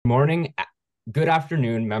morning, good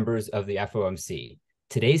afternoon, members of the FOMC.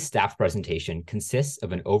 Today's staff presentation consists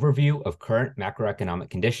of an overview of current macroeconomic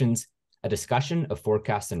conditions, a discussion of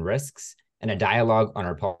forecasts and risks, and a dialogue on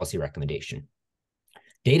our policy recommendation.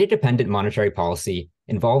 Data-dependent monetary policy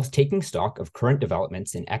involves taking stock of current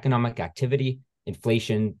developments in economic activity,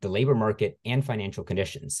 inflation, the labor market, and financial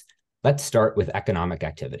conditions. Let's start with economic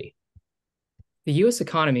activity. The U.S.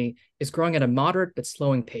 economy is growing at a moderate but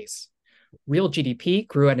slowing pace. Real GDP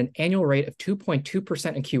grew at an annual rate of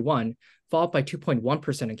 2.2% in Q1, followed by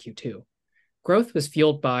 2.1% in Q2. Growth was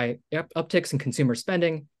fueled by upticks in consumer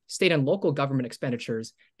spending, state and local government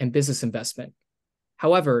expenditures, and business investment.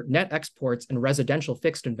 However, net exports and residential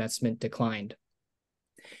fixed investment declined.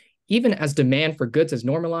 Even as demand for goods has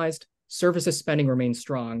normalized, services spending remains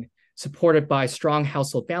strong, supported by strong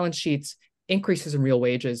household balance sheets, increases in real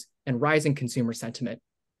wages, and rising consumer sentiment.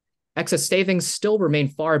 Excess savings still remain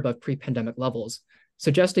far above pre-pandemic levels,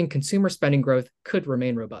 suggesting consumer spending growth could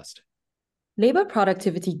remain robust. Labor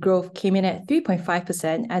productivity growth came in at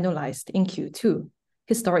 3.5% annualized in Q2.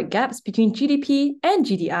 Historic gaps between GDP and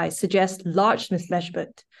GDI suggest large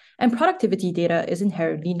mismeasurement, and productivity data is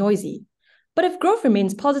inherently noisy. But if growth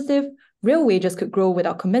remains positive, real wages could grow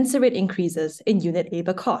without commensurate increases in unit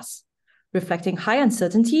labor costs. Reflecting high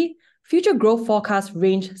uncertainty, future growth forecasts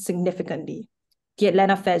range significantly. The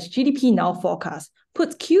Atlanta Fed's GDP Now forecast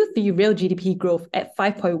puts Q3 real GDP growth at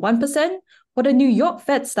 5.1%, while the New York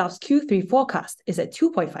Fed staff's Q3 forecast is at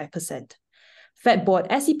 2.5%. Fed Board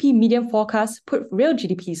SEP median forecast put real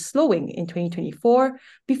GDP slowing in 2024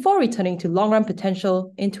 before returning to long-run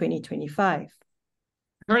potential in 2025.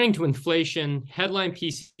 Turning to inflation, headline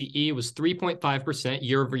PCE was 3.5%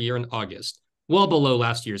 year over year in August, well below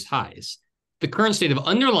last year's highs. The current state of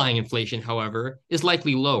underlying inflation, however, is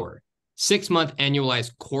likely lower. 6-month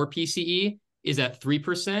annualized core PCE is at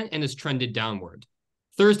 3% and has trended downward.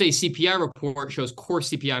 Thursday's CPI report shows core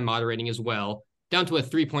CPI moderating as well, down to a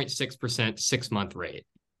 3.6% 6-month rate.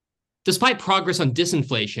 Despite progress on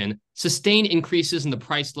disinflation, sustained increases in the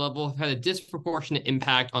price level have had a disproportionate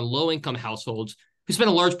impact on low-income households who spend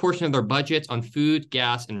a large portion of their budgets on food,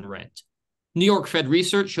 gas, and rent. New York Fed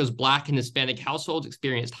research shows Black and Hispanic households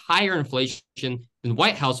experienced higher inflation than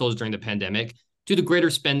white households during the pandemic due to greater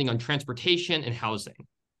spending on transportation and housing.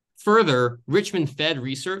 Further, Richmond Fed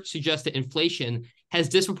research suggests that inflation has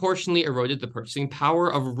disproportionately eroded the purchasing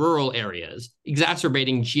power of rural areas,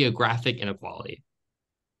 exacerbating geographic inequality.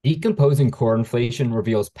 Decomposing core inflation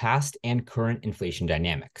reveals past and current inflation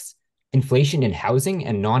dynamics. Inflation in housing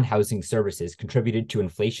and non-housing services contributed to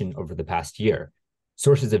inflation over the past year.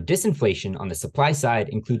 Sources of disinflation on the supply side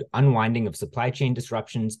include unwinding of supply chain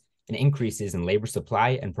disruptions and increases in labor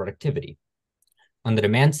supply and productivity. On the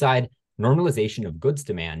demand side, normalization of goods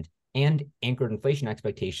demand and anchored inflation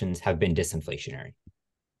expectations have been disinflationary.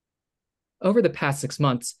 Over the past 6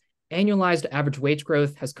 months, annualized average wage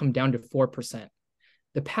growth has come down to 4%.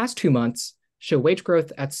 The past 2 months show wage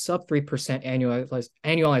growth at sub 3%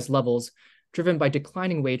 annualized levels, driven by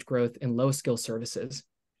declining wage growth in low-skill services.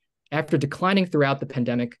 After declining throughout the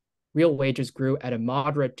pandemic, real wages grew at a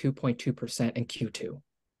moderate 2.2% in Q2.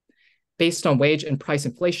 Based on wage and price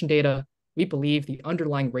inflation data, we believe the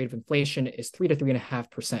underlying rate of inflation is 3 to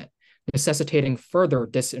 3.5%, necessitating further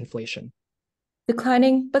disinflation.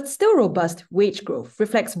 Declining but still robust wage growth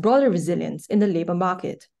reflects broader resilience in the labor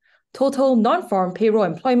market. Total non-farm payroll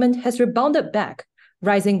employment has rebounded back,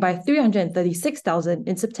 rising by 336,000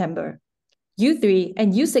 in September. U3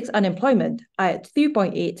 and U6 unemployment are at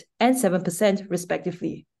 3.8% and 7%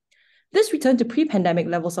 respectively. This return to pre-pandemic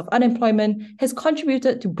levels of unemployment has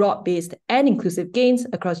contributed to broad-based and inclusive gains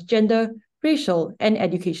across gender, racial, and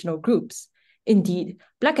educational groups. Indeed,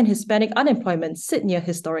 Black and Hispanic unemployment sit near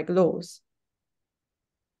historic lows.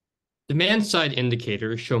 Demand-side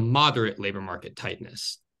indicators show moderate labor market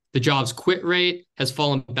tightness. The jobs quit rate has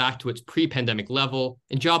fallen back to its pre-pandemic level,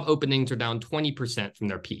 and job openings are down 20% from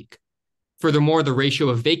their peak. Furthermore, the ratio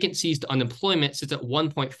of vacancies to unemployment sits at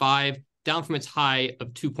 1.5, down from its high of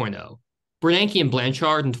 2.0. Bernanke and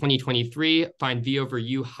Blanchard in 2023 find V over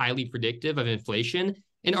U highly predictive of inflation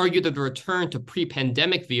and argue that the return to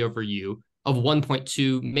pre-pandemic V over U of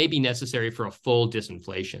 1.2 may be necessary for a full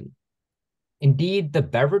disinflation. Indeed, the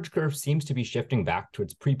beverage curve seems to be shifting back to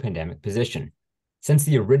its pre-pandemic position. Since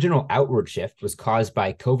the original outward shift was caused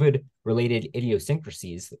by COVID-related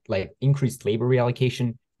idiosyncrasies like increased labor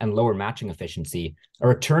reallocation and lower matching efficiency, a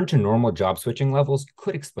return to normal job switching levels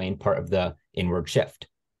could explain part of the inward shift.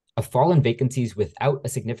 A fall in vacancies without a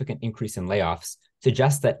significant increase in layoffs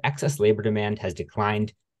suggests that excess labor demand has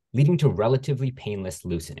declined, leading to relatively painless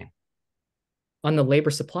loosening. On the labor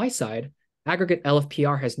supply side, aggregate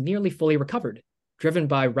LFPR has nearly fully recovered, driven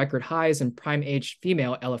by record highs in prime-age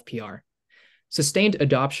female LFPR. Sustained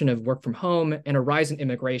adoption of work from home and a rise in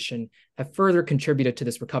immigration have further contributed to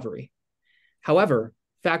this recovery. However,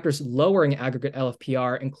 factors lowering aggregate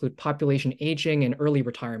LFPR include population aging and early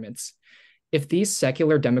retirements. If these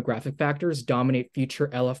secular demographic factors dominate future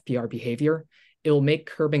LFPR behavior, it will make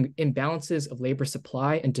curbing imbalances of labor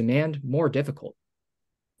supply and demand more difficult.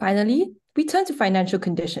 Finally, we turn to financial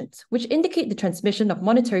conditions, which indicate the transmission of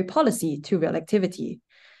monetary policy to real activity.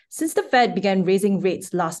 Since the Fed began raising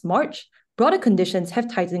rates last March, broader conditions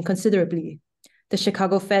have tightened considerably. The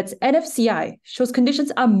Chicago Fed's NFCI shows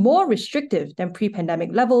conditions are more restrictive than pre-pandemic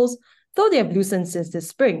levels, though they have loosened since this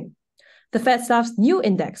spring. The FedStaff's new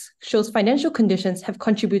index shows financial conditions have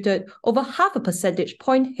contributed over 0.5 percentage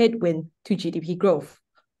point headwind to GDP growth.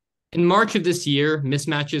 In March of this year,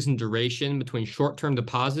 mismatches in duration between short-term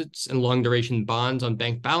deposits and long-duration bonds on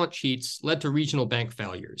bank balance sheets led to regional bank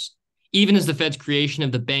failures, even as the Fed's creation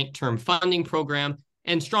of the Bank Term Funding Program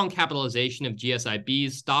and strong capitalization of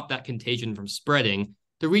GSIBs stopped that contagion from spreading.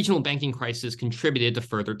 The regional banking crisis contributed to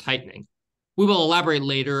further tightening. We will elaborate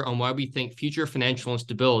later on why we think future financial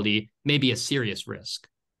instability may be a serious risk.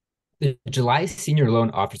 The July Senior Loan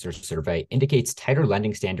Officer Survey indicates tighter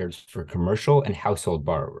lending standards for commercial and household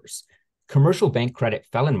borrowers. Commercial bank credit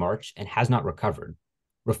fell in March and has not recovered.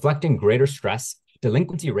 Reflecting greater stress,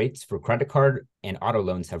 delinquency rates for credit card and auto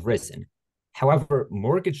loans have risen. However,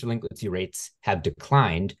 mortgage delinquency rates have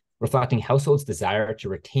declined, reflecting households' desire to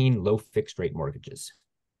retain low fixed-rate mortgages.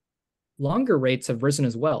 Longer rates have risen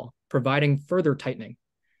as well, providing further tightening.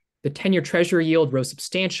 The 10-year Treasury yield rose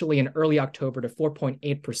substantially in early October to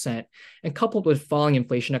 4.8%, and coupled with falling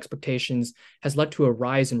inflation expectations, has led to a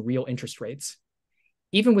rise in real interest rates.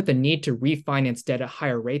 Even with the need to refinance debt at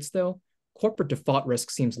higher rates, though, corporate default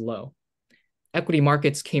risk seems low. Equity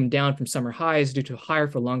markets came down from summer highs due to higher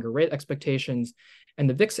for longer rate expectations, and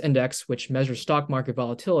the VIX index, which measures stock market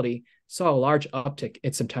volatility, saw a large uptick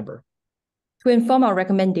in September. To inform our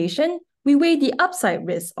recommendation, we weigh the upside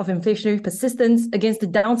risk of inflationary persistence against the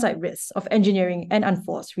downside risks of engineering an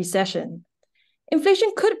unforced recession.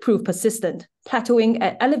 Inflation could prove persistent, plateauing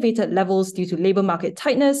at elevated levels due to labor market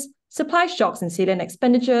tightness, supply shocks in salient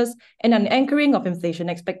expenditures, and an anchoring of inflation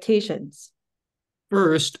expectations.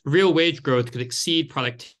 First, real wage growth could exceed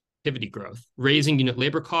productivity growth, raising unit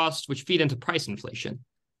labor costs, which feed into price inflation.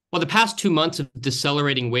 While the past 2 months of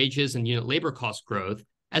decelerating wages and unit labor cost growth,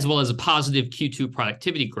 as well as a positive Q2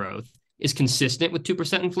 productivity growth, is consistent with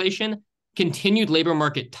 2% inflation, continued labor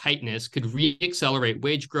market tightness could re-accelerate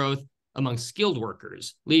wage growth among skilled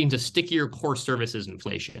workers, leading to stickier core services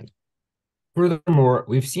inflation. Furthermore,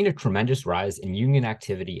 we've seen a tremendous rise in union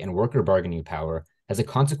activity and worker bargaining power as a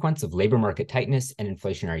consequence of labor market tightness and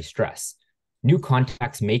inflationary stress. New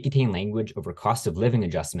contracts may contain language over cost of living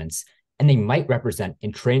adjustments, and they might represent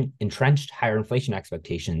entrenched higher inflation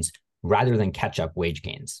expectations rather than catch-up wage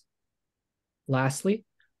gains. Lastly,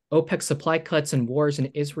 OPEC supply cuts and wars in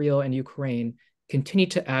Israel and Ukraine continue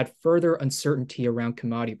to add further uncertainty around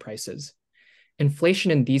commodity prices.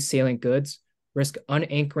 Inflation in these salient goods risk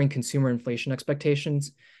unanchoring consumer inflation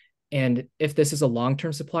expectations, and if this is a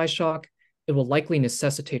long-term supply shock, it will likely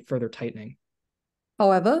necessitate further tightening.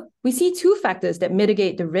 However, we see two factors that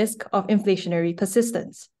mitigate the risk of inflationary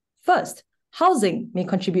persistence. First, housing may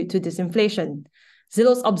contribute to disinflation.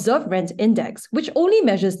 Zillow's Observed Rent Index, which only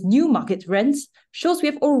measures new market rents, shows we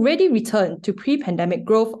have already returned to pre-pandemic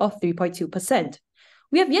growth of 3.2%.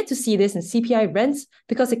 We have yet to see this in CPI rents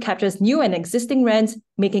because it captures new and existing rents,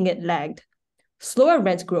 making it lagged. Slower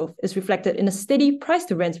rent growth is reflected in a steady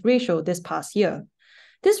price-to-rent ratio this past year.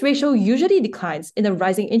 This ratio usually declines in a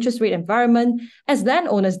rising interest rate environment as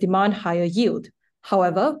landowners demand higher yield.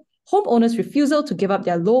 However, homeowners' refusal to give up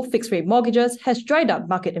their low fixed-rate mortgages has dried up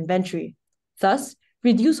market inventory. Thus,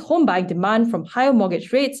 reduced home buying demand from higher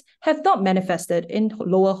mortgage rates have not manifested in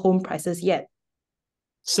lower home prices yet.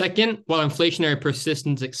 Second, while inflationary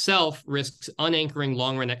persistence itself risks unanchoring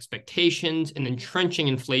long-run expectations and entrenching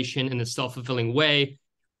inflation in a self-fulfilling way,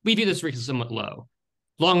 we view this risk as somewhat low.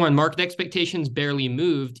 Long-run market expectations barely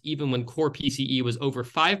moved even when core PCE was over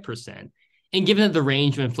 5%, and given that the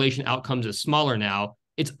range of inflation outcomes is smaller now,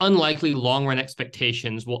 it's unlikely long-run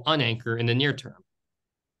expectations will unanchor in the near term.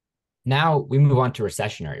 Now we move on to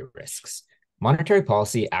recessionary risks. Monetary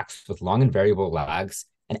policy acts with long and variable lags,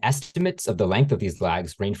 and estimates of the length of these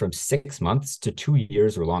lags range from 6 months to 2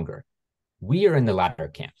 years or longer. We are in the latter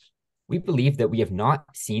camp. We believe that we have not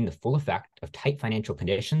seen the full effect of tight financial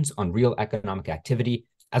conditions on real economic activity,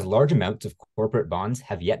 as large amounts of corporate bonds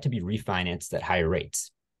have yet to be refinanced at higher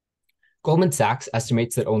rates. Goldman Sachs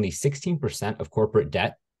estimates that only 16% of corporate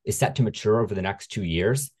debt is set to mature over the next 2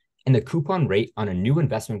 years, and the coupon rate on a new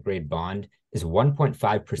investment-grade bond is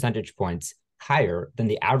 1.5 percentage points higher than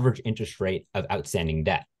the average interest rate of outstanding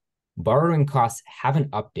debt. Borrowing costs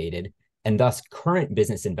haven't updated, and thus current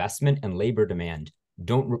business investment and labor demand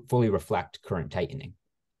don't fully reflect current tightening.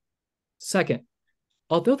 Second,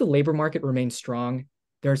 although the labor market remains strong,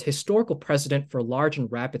 there is historical precedent for large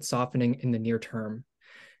and rapid softening in the near term.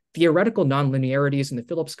 Theoretical nonlinearities in the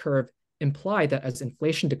Phillips curve imply that as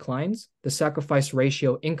inflation declines, the sacrifice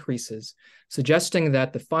ratio increases, suggesting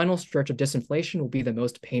that the final stretch of disinflation will be the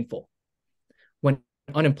most painful. When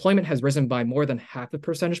unemployment has risen by more than half a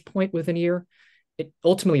percentage point within a year, it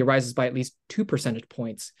ultimately rises by at least 2 percentage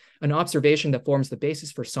points, an observation that forms the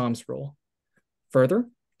basis for Somm's rule. Further,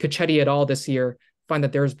 Cacchetti et al. This year find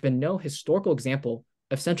that there has been no historical example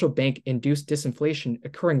of central bank-induced disinflation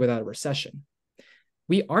occurring without a recession.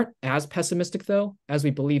 We aren't as pessimistic, though, as we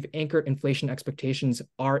believe anchored inflation expectations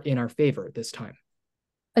are in our favor this time.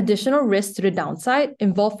 Additional risks to the downside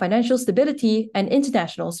involve financial stability and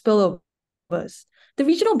international spillovers. The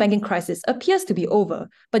regional banking crisis appears to be over,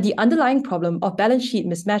 but the underlying problem of balance sheet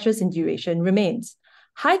mismatches in duration remains.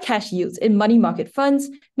 High cash yields in money market funds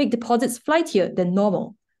make deposits flightier than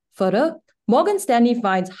normal. Further, Morgan Stanley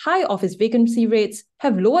finds high office vacancy rates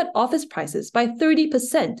have lowered office prices by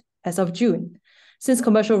 30% as of June. Since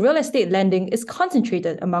commercial real estate lending is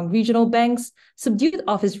concentrated among regional banks, subdued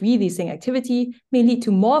office releasing activity may lead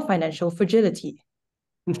to more financial fragility.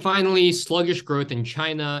 And finally, sluggish growth in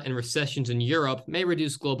China and recessions in Europe may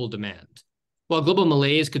reduce global demand. While global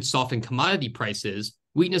malaise could soften commodity prices,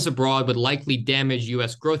 weakness abroad would likely damage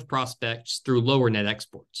U.S. growth prospects through lower net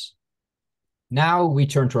exports. Now we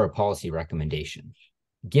turn to our policy recommendation.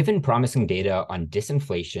 Given promising data on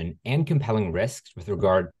disinflation and compelling risks with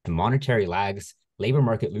regard to monetary lags, labor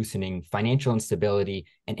market loosening, financial instability,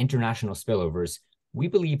 and international spillovers, we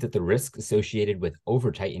believe that the risks associated with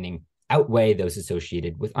over-tightening outweigh those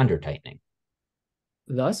associated with under-tightening.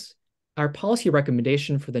 Thus, our policy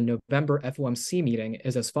recommendation for the November FOMC meeting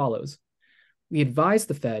is as follows. We advise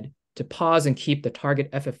the Fed to pause and keep the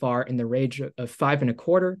target FFR in the range of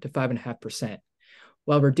 5.25% to 5.5%,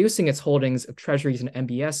 while reducing its holdings of treasuries and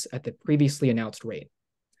MBS at the previously announced rate.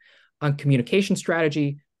 On communication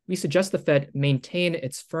strategy, we suggest the Fed maintain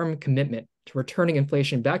its firm commitment to returning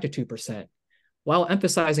inflation back to 2%, while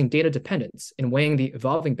emphasizing data dependence in weighing the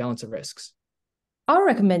evolving balance of risks. Our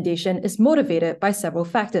recommendation is motivated by several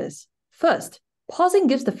factors. First, pausing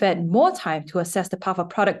gives the Fed more time to assess the path of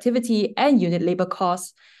productivity and unit labor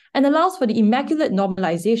costs and allows for the immaculate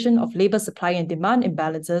normalization of labor supply and demand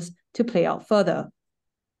imbalances to play out further.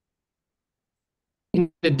 In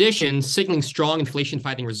addition, signaling strong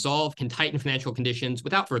inflation-fighting resolve can tighten financial conditions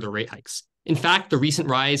without further rate hikes. In fact, the recent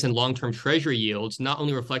rise in long-term treasury yields not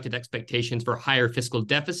only reflected expectations for higher fiscal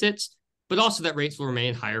deficits, but also that rates will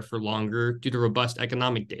remain higher for longer due to robust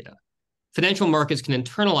economic data. Financial markets can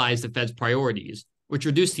internalize the Fed's priorities, which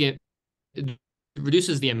reduces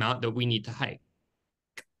the amount that we need to hike.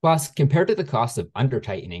 Plus, compared to the cost of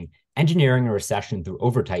under-tightening, engineering a recession through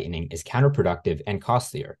over-tightening is counterproductive and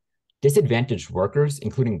costlier. Disadvantaged workers,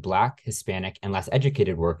 including Black, Hispanic, and less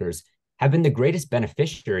educated workers, have been the greatest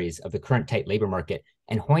beneficiaries of the current tight labor market,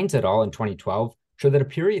 and Hoynes et al. In 2012 showed that a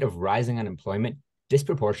period of rising unemployment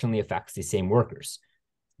disproportionately affects these same workers.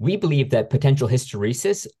 We believe that potential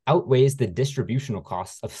hysteresis outweighs the distributional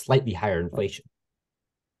costs of slightly higher inflation.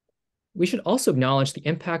 We should also acknowledge the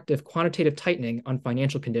impact of quantitative tightening on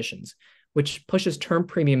financial conditions, which pushes term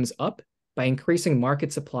premiums up by increasing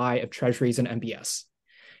market supply of treasuries and MBS.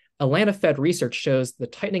 Atlanta Fed research shows the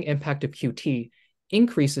tightening impact of QT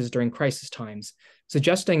increases during crisis times,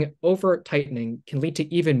 suggesting over-tightening can lead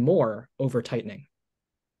to even more over-tightening.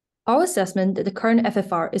 Our assessment that the current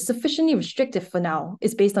FFR is sufficiently restrictive for now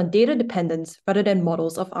is based on data dependence rather than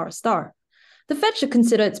models of R-star. The Fed should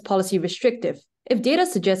consider its policy restrictive if data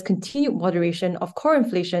suggests continued moderation of core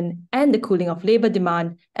inflation and the cooling of labor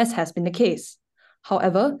demand, as has been the case.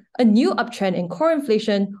 However, a new uptrend in core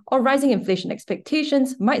inflation or rising inflation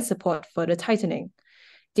expectations might support further tightening.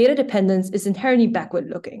 Data dependence is inherently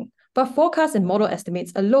backward-looking, but forecasts and model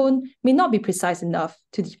estimates alone may not be precise enough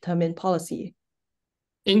to determine policy.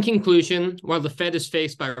 In conclusion, while the Fed is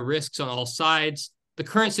faced by risks on all sides, the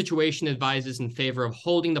current situation advises in favor of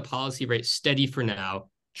holding the policy rate steady for now,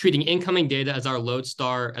 treating incoming data as our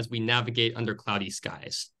lodestar as we navigate under cloudy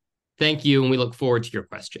skies. Thank you, and we look forward to your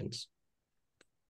questions.